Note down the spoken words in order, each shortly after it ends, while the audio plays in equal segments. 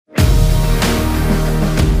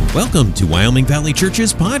Welcome to Wyoming Valley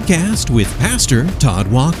Church's podcast with Pastor Todd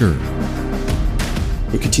Walker.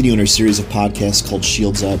 We're continuing our series of podcasts called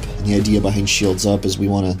Shields Up. And the idea behind Shields Up is we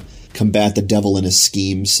want to combat the devil and his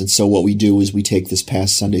schemes. And so what we do is we take this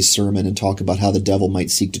past Sunday's sermon and talk about how the devil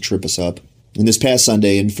might seek to trip us up. And this past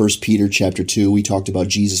Sunday in 1 Peter chapter 2, we talked about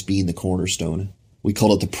Jesus being the cornerstone. We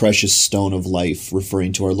called it the precious stone of life,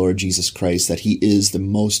 referring to our Lord Jesus Christ, that he is the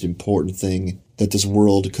most important thing that this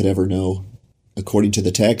world could ever know. According to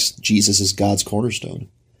the text, Jesus is God's cornerstone.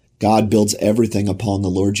 God builds everything upon the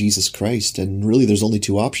Lord Jesus Christ, and really there's only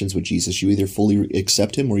two options with Jesus. You either fully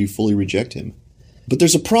accept him or you fully reject him. But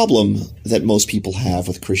there's a problem that most people have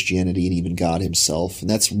with Christianity and even God himself, and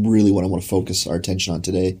that's really what I want to focus our attention on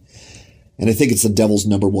today. And I think it's the devil's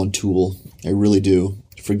number one tool, I really do,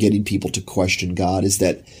 for getting people to question God, is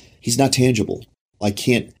that he's not tangible. I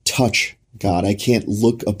can't touch God. I can't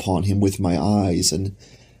look upon him with my eyes. And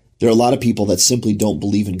there are a lot of people that simply don't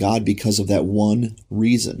believe in God because of that one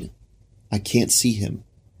reason. I can't see him.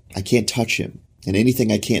 I can't touch him. And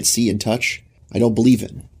anything I can't see and touch, I don't believe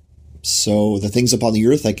in. So the things upon the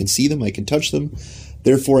earth, I can see them, I can touch them.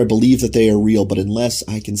 Therefore, I believe that they are real. But unless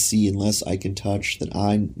I can see, unless I can touch, then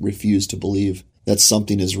I refuse to believe that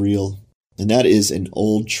something is real. And that is an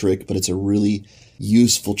old trick, but it's a really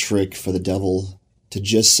useful trick for the devil to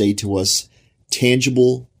just say to us,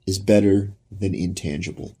 tangible is better than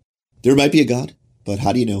intangible. There might be a God, but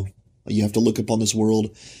how do you know? You have to look upon this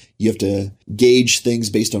world. You have to gauge things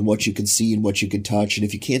based on what you can see and what you can touch. And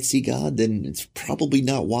if you can't see God, then it's probably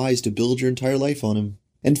not wise to build your entire life on him.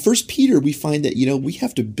 And 1 Peter, we find that, we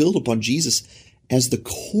have to build upon Jesus as the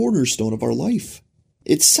cornerstone of our life.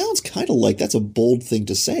 It sounds kind of like that's a bold thing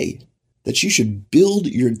to say, that you should build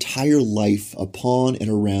your entire life upon and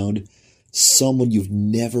around someone you've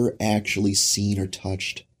never actually seen or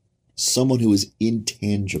touched, someone who is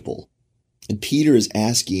intangible. And Peter is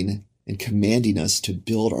asking and commanding us to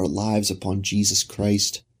build our lives upon Jesus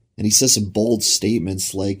Christ. And he says some bold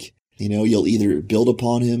statements like, you'll either build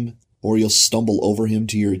upon him or you'll stumble over him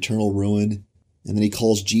to your eternal ruin. And then he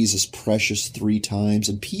calls Jesus precious 3 times.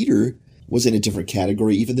 And Peter was in a different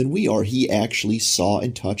category even than we are. He actually saw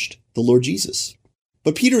and touched the Lord Jesus.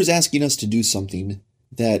 But Peter is asking us to do something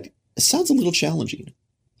that sounds a little challenging.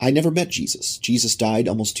 I never met Jesus. Jesus died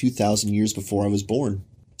almost 2,000 years before I was born.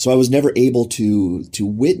 So I was never able to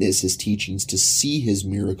witness his teachings, to see his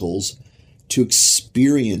miracles, to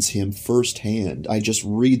experience him firsthand. I just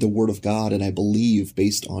read the Word of God and I believe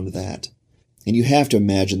based on that. And you have to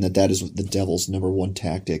imagine that that is the devil's number one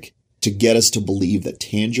tactic, to get us to believe that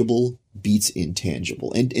tangible beats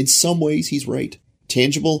intangible. And in some ways, he's right.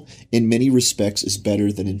 Tangible, in many respects, is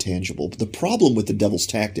better than intangible. But the problem with the devil's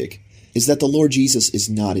tactic is that the Lord Jesus is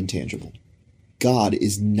not intangible. God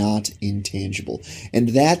is not intangible. And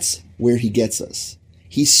that's where he gets us.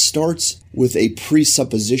 He starts with a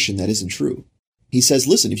presupposition that isn't true. He says,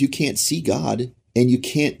 listen, if you can't see God and you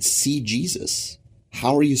can't see Jesus,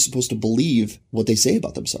 how are you supposed to believe what they say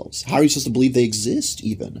about themselves? How are you supposed to believe they exist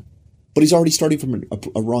even? But he's already starting from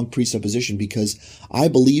a wrong presupposition, because I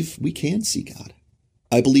believe we can see God.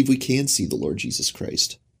 I believe we can see the Lord Jesus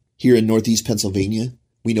Christ. Here in Northeast Pennsylvania,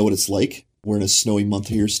 we know what it's like. We're in a snowy month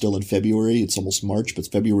here, still in February. It's almost March, but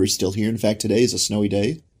February's still here. In fact, today is a snowy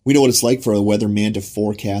day. We know what it's like for a weatherman to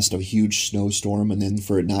forecast a huge snowstorm and then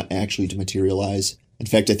for it not actually to materialize. In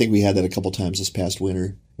fact, I think we had that a couple times this past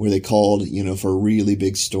winter, where they called, for a really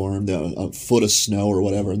big storm, a foot of snow or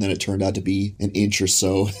whatever, and then it turned out to be an inch or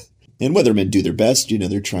so. And weathermen do their best.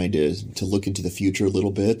 They're trying to look into the future a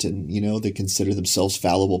little bit, and, they consider themselves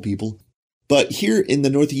fallible people. But here in the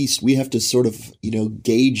Northeast, we have to sort of,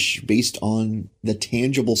 gauge based on the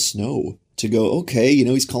tangible snow to go, okay,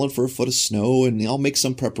 he's calling for a foot of snow and I'll make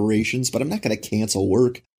some preparations, but I'm not going to cancel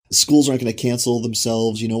work. The schools aren't going to cancel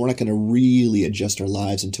themselves. We're not going to really adjust our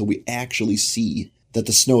lives until we actually see that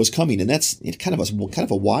the snow is coming. And that's kind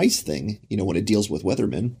of a wise thing, when it deals with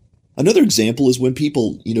weathermen. Another example is when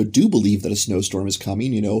people, do believe that a snowstorm is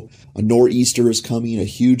coming, a nor'easter is coming, a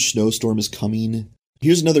huge snowstorm is coming.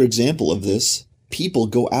 Here's another example of this. People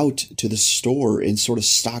go out to the store and sort of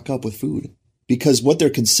stock up with food, because what they're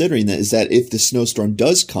considering is that if the snowstorm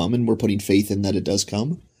does come, and we're putting faith in that it does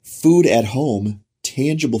come, food at home,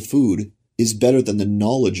 tangible food, is better than the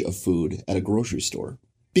knowledge of food at a grocery store.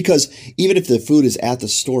 Because even if the food is at the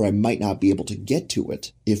store, I might not be able to get to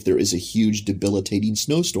it if there is a huge debilitating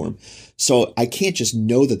snowstorm. So I can't just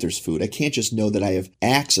know that there's food. I can't just know that I have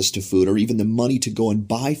access to food or even the money to go and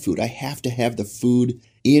buy food. I have to have the food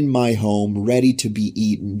in my home ready to be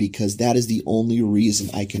eaten, because that is the only reason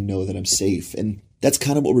I can know that I'm safe. And that's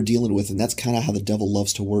kind of what we're dealing with. And that's kind of how the devil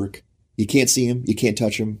loves to work. You can't see him. You can't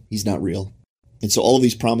touch him. He's not real. And so all of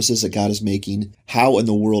these promises that God is making, how in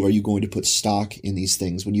the world are you going to put stock in these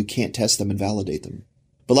things when you can't test them and validate them?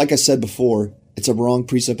 But like I said before, it's a wrong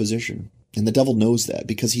presupposition. And the devil knows that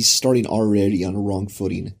because he's starting already on a wrong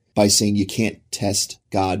footing by saying you can't test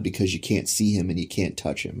God because you can't see him and you can't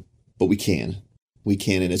touch him. But we can. We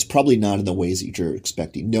can, and it's probably not in the ways that you're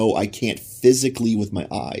expecting. No, I can't physically with my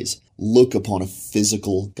eyes look upon a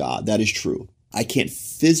physical God. That is true. I can't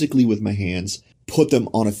physically with my hands put them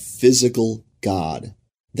on a physical God.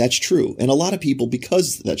 That's true. And a lot of people,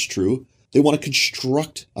 because that's true, they want to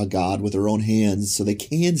construct a God with their own hands so they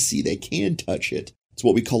can see, they can touch it. It's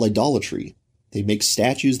what we call idolatry. They make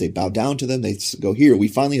statues, they bow down to them, they go, here, we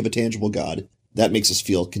finally have a tangible God. That makes us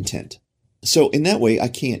feel content. So in that way, I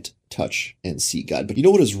can't touch and see God. But you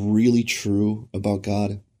know what is really true about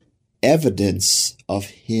God? Evidence of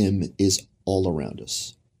him is all around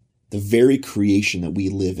us. The very creation that we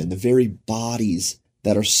live in, the very bodies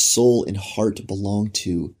that our soul and heart belong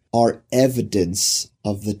to are evidence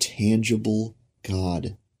of the tangible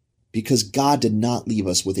God. Because God did not leave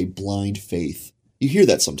us with a blind faith. You hear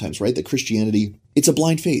that sometimes, right? That Christianity, it's a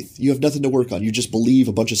blind faith. You have nothing to work on. You just believe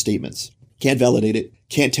a bunch of statements. Can't validate it,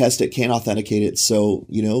 can't test it, can't authenticate it. So,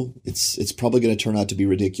 it's probably going to turn out to be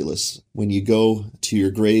ridiculous. When you go to your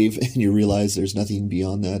grave and you realize there's nothing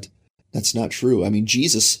beyond that, that's not true. I mean,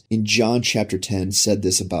 Jesus in John chapter 10 said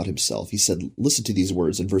this about himself. He said, listen to these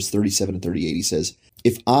words in verse 37 and 38. He says,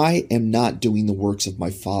 if I am not doing the works of my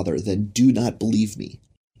Father, then do not believe me.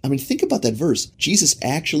 I mean, think about that verse. Jesus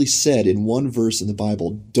actually said in one verse in the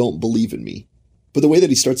Bible, don't believe in me. But the way that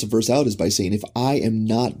he starts the verse out is by saying, if I am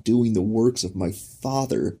not doing the works of my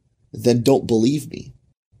Father, then don't believe me.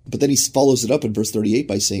 But then he follows it up in verse 38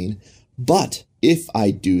 by saying, but if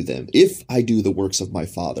I do them, if I do the works of my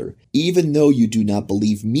Father, even though you do not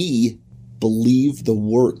believe me, believe the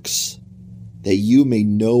works, that you may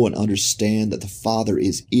know and understand that the Father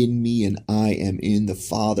is in me and I am in the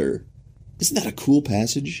Father. Isn't that a cool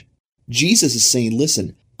passage? Jesus is saying,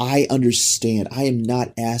 listen, I understand. I am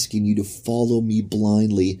not asking you to follow me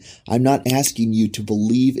blindly. I'm not asking you to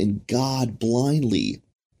believe in God blindly.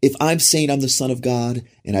 If I'm saying I'm the Son of God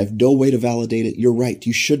and I have no way to validate it, you're right.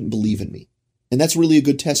 You shouldn't believe in me. And that's really a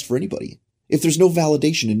good test for anybody. If there's no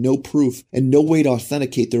validation and no proof and no way to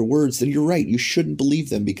authenticate their words, then you're right. You shouldn't believe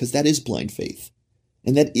them because that is blind faith.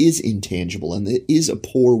 And that is intangible and it is a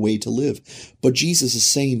poor way to live. But Jesus is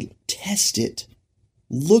saying, test it.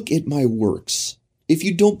 Look at my works. If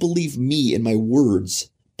you don't believe me and my words,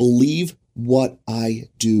 believe what I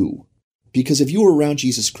do. Because if you were around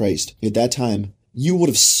Jesus Christ at that time, you would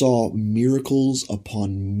have saw miracles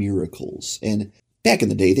upon miracles. And back in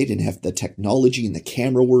the day, they didn't have the technology and the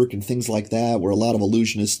camera work and things like that, where a lot of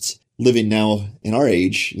illusionists living now in our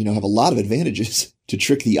age, have a lot of advantages to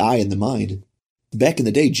trick the eye and the mind. Back in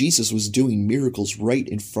the day, Jesus was doing miracles right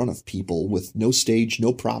in front of people with no stage,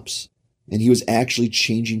 no props. And he was actually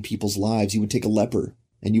changing people's lives. He would take a leper,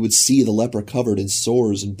 and you would see the leper covered in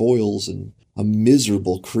sores and boils and a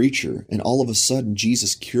miserable creature. And all of a sudden,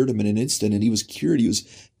 Jesus cured him in an instant, and he was cured. He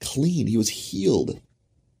was clean. He was healed.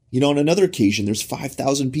 On another occasion, there's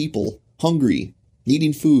 5,000 people hungry,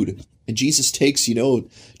 needing food. And Jesus takes,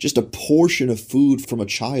 just a portion of food from a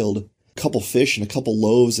child, a couple fish and a couple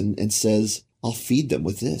loaves, and says, I'll feed them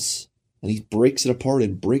with this. And he breaks it apart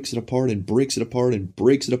and breaks it apart and breaks it apart and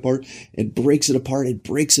breaks it apart and breaks it apart and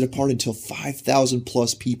breaks it apart until 5,000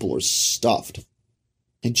 plus people are stuffed.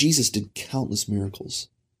 And Jesus did countless miracles.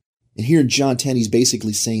 And here in John 10, he's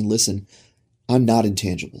basically saying, listen, I'm not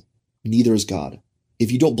intangible. Neither is God.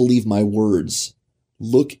 If you don't believe my words,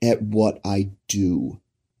 look at what I do.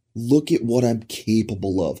 Look at what I'm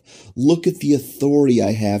capable of. Look at the authority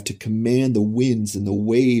I have to command the winds and the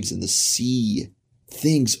waves and the sea.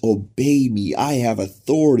 Things obey me. I have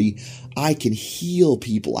authority. I can heal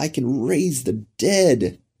people. I can raise the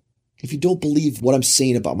dead. If you don't believe what I'm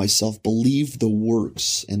saying about myself, believe the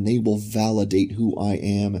works, and they will validate who I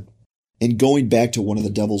am. And going back to one of the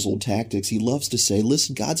devil's old tactics, he loves to say,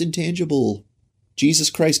 listen, God's intangible. Jesus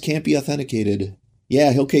Christ can't be authenticated.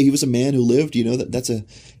 Yeah, okay, he was a man who lived, that's a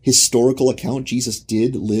historical account. Jesus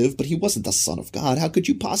did live, but he wasn't the Son of God. How could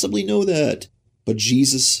you possibly know that? But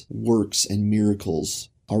Jesus' works and miracles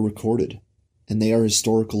are recorded, and they are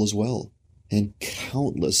historical as well. And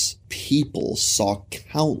countless people saw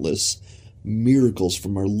countless miracles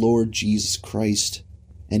from our Lord Jesus Christ.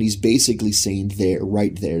 And he's basically saying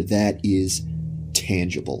right there, that is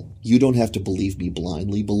tangible. You don't have to believe me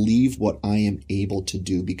blindly. Believe what I am able to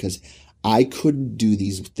do, because I couldn't do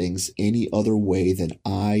these things any other way than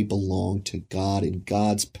I belong to God, and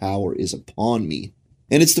God's power is upon me.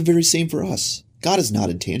 And it's the very same for us. God is not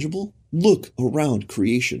intangible. Look around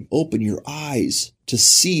creation. Open your eyes to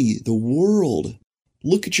see the world.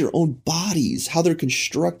 Look at your own bodies, how they're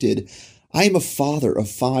constructed. I am a father of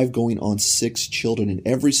 5 going on 6 children, and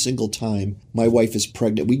every single time my wife is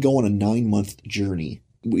pregnant, we go on a 9-month journey.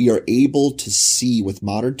 We are able to see with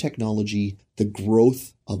modern technology the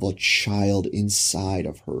growth of a child inside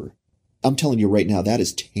of her. I'm telling you right now, that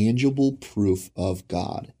is tangible proof of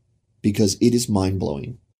God, because it is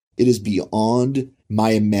mind-blowing. It is beyond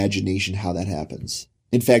my imagination how that happens.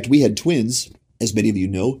 In fact, we had twins, as many of you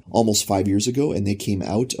know, almost 5 years ago, and they came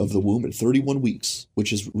out of the womb at 31 weeks,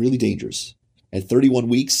 which is really dangerous. At 31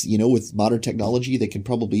 weeks, with modern technology, they can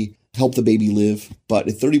probably help the baby live. But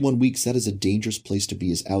at 31 weeks, that is a dangerous place to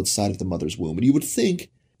be, is outside of the mother's womb. And you would think,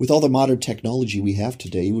 with all the modern technology we have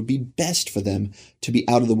today, it would be best for them to be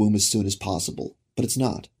out of the womb as soon as possible. But it's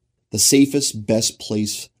not. The safest, best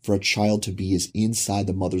place for a child to be is inside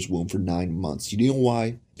the mother's womb for 9 months. You know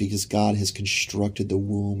why? Because God has constructed the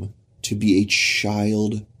womb to be a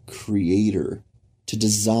child creator, to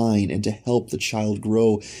design and to help the child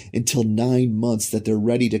grow until 9 months that they're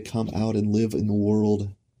ready to come out and live in the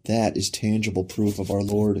world. That is tangible proof of our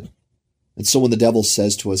Lord. And so when the devil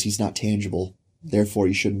says to us, he's not tangible, therefore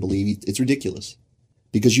you shouldn't believe, it's ridiculous.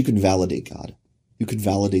 Because you can validate God. You can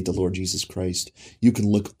validate the Lord Jesus Christ. You can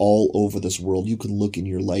look all over this world. You can look in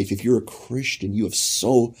your life. If you're a Christian, you have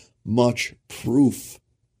so much proof.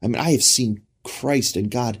 I have seen Christ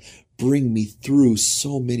and God bring me through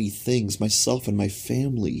so many things, myself and my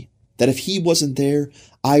family, that if he wasn't there,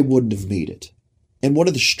 I wouldn't have made it. And one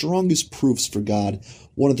of the strongest proofs for God,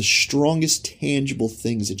 one of the strongest tangible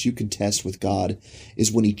things that you can test with God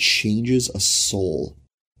is when he changes a soul.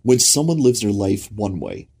 When someone lives their life one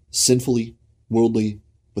way, sinfully, worldly,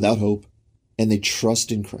 without hope, and they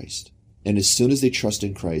trust in Christ. And as soon as they trust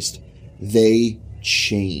in Christ, they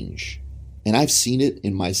change. And I've seen it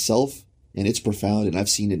in myself, and it's profound, and I've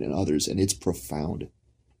seen it in others, and it's profound.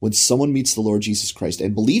 When someone meets the Lord Jesus Christ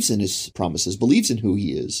and believes in his promises, believes in who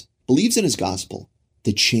he is, believes in his gospel,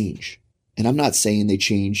 they change. And I'm not saying they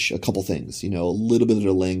change a couple things, a little bit of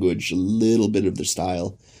their language, a little bit of their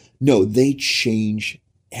style. No, they change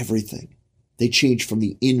everything. They change from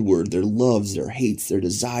the inward, their loves, their hates, their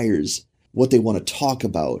desires, what they want to talk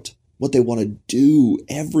about, what they want to do.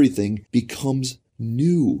 Everything becomes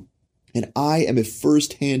new. And I am a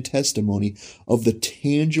first-hand testimony of the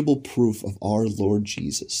tangible proof of our Lord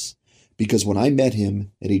Jesus. Because when I met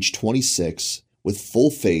him at age 26, with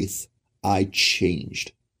full faith, I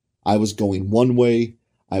changed. I was going one way.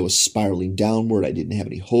 I was spiraling downward. I didn't have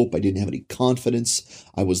any hope. I didn't have any confidence.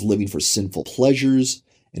 I was living for sinful pleasures.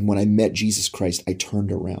 And when I met Jesus Christ, I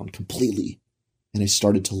turned around completely. And I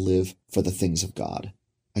started to live for the things of God.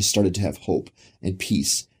 I started to have hope and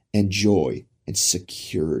peace and joy and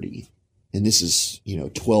security. And this is,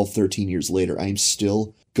 12, 13 years later, I am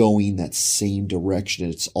still going that same direction.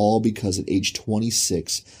 And it's all because at age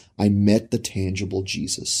 26, I met the tangible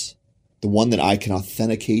Jesus. The one that I can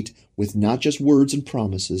authenticate with not just words and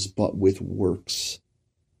promises, but with works.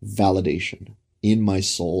 Validation in my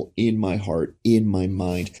soul, in my heart, in my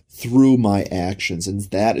mind, through my actions. And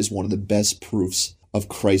that is one of the best proofs of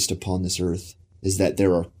Christ upon this earth, is that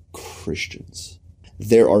there are Christians.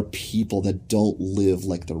 There are people that don't live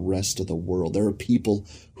like the rest of the world. There are people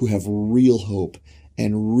who have real hope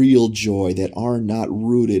and real joy that are not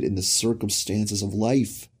rooted in the circumstances of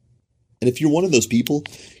life. And if you're one of those people,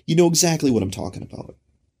 you know exactly what I'm talking about.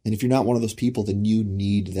 And if you're not one of those people, then you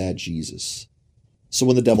need that Jesus. So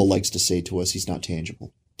when the devil likes to say to us, he's not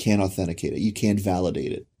tangible, can't authenticate it, you can't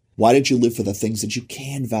validate it. Why don't you live for the things that you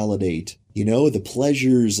can validate? The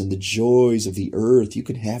pleasures and the joys of the earth, you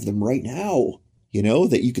can have them right now.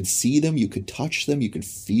 That you can see them, you can touch them, you can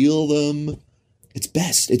feel them. It's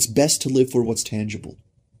best to live for what's tangible.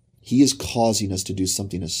 He is causing us to do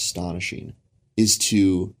something astonishing, is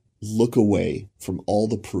to look away from all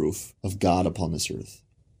the proof of God upon this earth,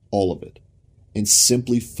 all of it, and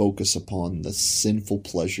simply focus upon the sinful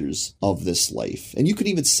pleasures of this life. And you could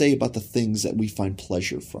even say about the things that we find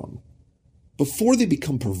pleasure from. Before they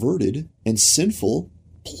become perverted and sinful,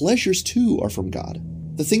 pleasures too are from God.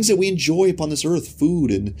 The things that we enjoy upon this earth,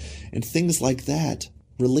 food and things like that,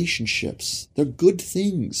 relationships, they're good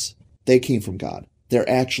things. They came from God. They're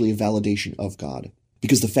actually a validation of God.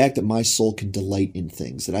 Because the fact that my soul can delight in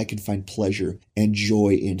things, that I can find pleasure and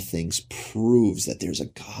joy in things, proves that there's a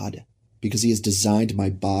God. Because he has designed my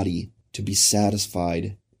body to be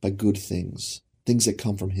satisfied by good things, things that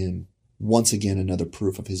come from him. Once again, another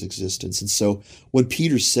proof of his existence. And so when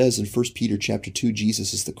Peter says in 1 Peter chapter 2,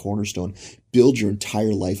 Jesus is the cornerstone, build your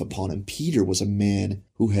entire life upon him. Peter was a man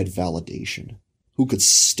who had validation, who could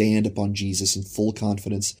stand upon Jesus in full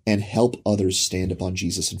confidence and help others stand upon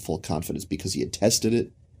Jesus in full confidence because he had tested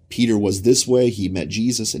it. Peter was this way. He met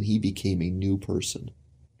Jesus and he became a new person.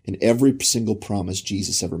 And every single promise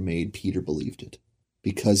Jesus ever made, Peter believed it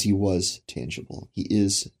because he was tangible. He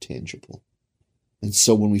is tangible. And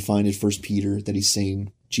so when we find in 1 Peter that he's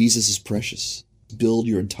saying, Jesus is precious, build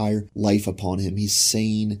your entire life upon him. He's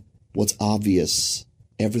saying what's obvious.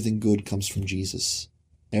 Everything good comes from Jesus.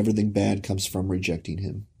 Everything bad comes from rejecting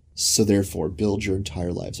him. So therefore, build your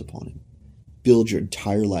entire lives upon him. Build your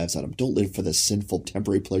entire lives on him. Don't live for the sinful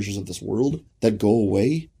temporary pleasures of this world that go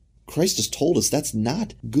away. Christ has told us that's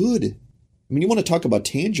not good. I mean, you want to talk about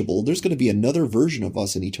tangible, there's going to be another version of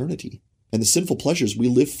us in eternity. And the sinful pleasures we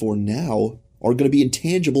live for now are going to be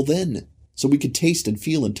intangible then. So we can taste and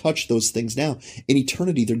feel and touch those things now. In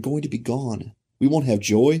eternity, they're going to be gone. We won't have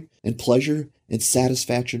joy and pleasure and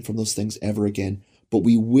satisfaction from those things ever again. But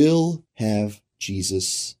we will have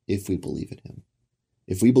Jesus if we believe in him.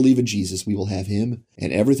 If we believe in Jesus, we will have him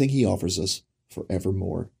and everything he offers us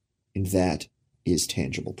forevermore. And that is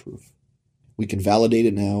tangible proof. We can validate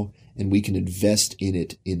it now, and we can invest in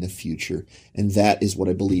it in the future. And that is what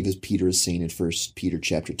I believe as Peter is saying in 1 Peter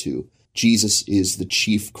chapter 2. Jesus is the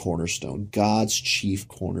chief cornerstone, God's chief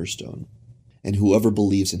cornerstone. And whoever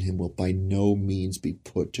believes in him will by no means be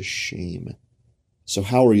put to shame. So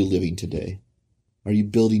how are you living today? Are you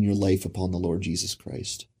building your life upon the Lord Jesus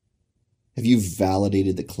Christ? Have you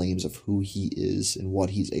validated the claims of who he is and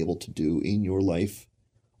what he's able to do in your life,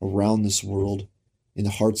 around this world, in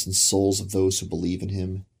the hearts and souls of those who believe in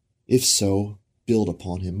him? If so, build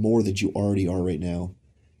upon him more than you already are right now.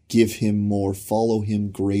 Give him more, follow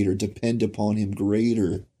him greater, depend upon him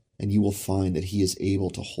greater, and you will find that he is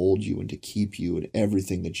able to hold you and to keep you, and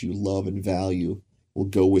everything that you love and value will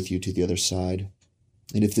go with you to the other side.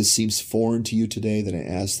 And if this seems foreign to you today, then I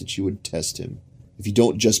ask that you would test him. If you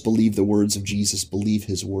don't just believe the words of Jesus, believe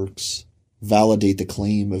his works. Validate the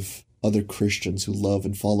claim of other Christians who love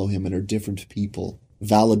and follow him and are different people.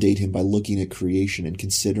 Validate him by looking at creation and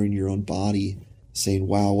considering your own body, saying,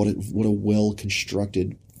 wow, what a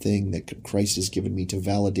well-constructed thing that Christ has given me to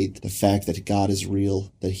validate the fact that God is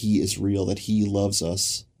real, that he loves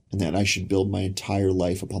us, and that I should build my entire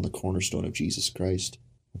life upon the cornerstone of Jesus Christ.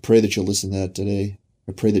 I pray that you'll listen to that today.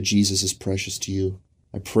 I pray that Jesus is precious to you.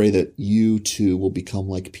 I pray that you too will become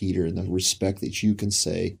like Peter in the respect that you can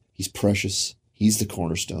say, he's precious, he's the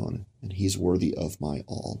cornerstone, and he's worthy of my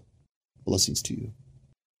all. Blessings to you.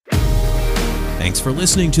 Thanks for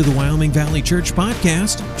listening to the Wyoming Valley Church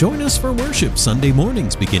podcast. Join us for worship Sunday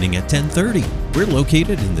mornings beginning at 10:30. We're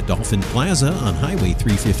located in the Dolphin Plaza on Highway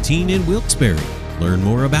 315 in Wilkes-Barre. Learn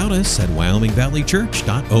more about us at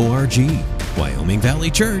wyomingvalleychurch.org. Wyoming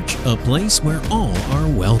Valley Church, a place where all are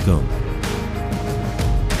welcome.